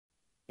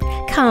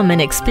Come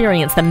and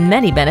experience the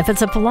many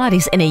benefits of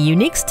Pilates in a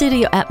unique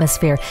studio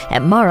atmosphere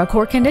at Mara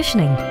Core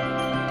Conditioning.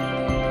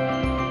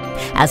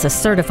 As a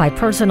certified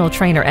personal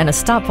trainer and a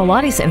Stop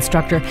Pilates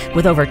instructor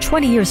with over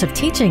 20 years of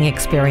teaching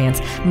experience,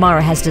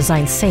 Mara has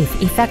designed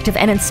safe, effective,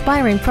 and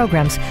inspiring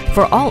programs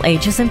for all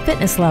ages and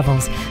fitness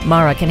levels.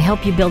 Mara can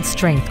help you build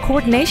strength,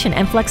 coordination,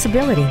 and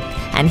flexibility,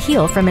 and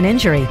heal from an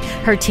injury.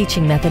 Her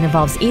teaching method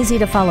involves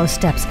easy-to-follow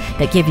steps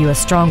that give you a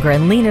stronger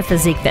and leaner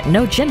physique that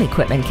no gym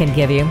equipment can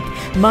give you.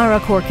 Mara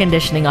Core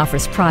Conditioning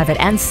offers private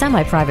and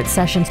semi-private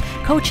sessions,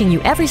 coaching you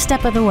every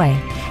step of the way,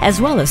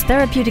 as well as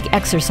therapeutic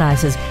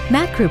exercises,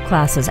 mat group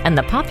classes, and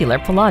the popular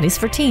Pilates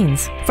for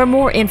teens. For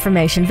more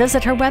information,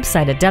 visit her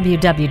website at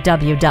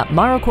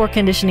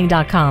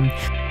www.maracoreconditioning.com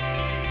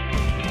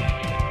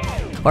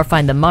or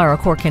find the Mara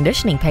Core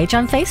Conditioning page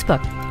on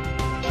Facebook.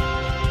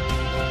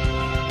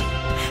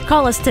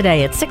 Call us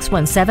today at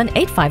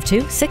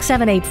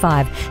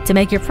 617-852-6785 to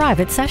make your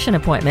private session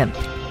appointment.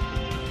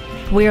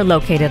 We are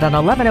located on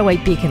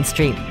 1108 Beacon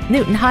Street,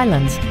 Newton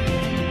Highlands.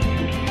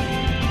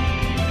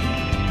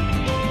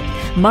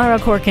 Mara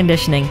Core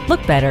Conditioning.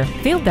 Look better,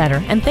 feel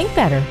better, and think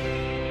better.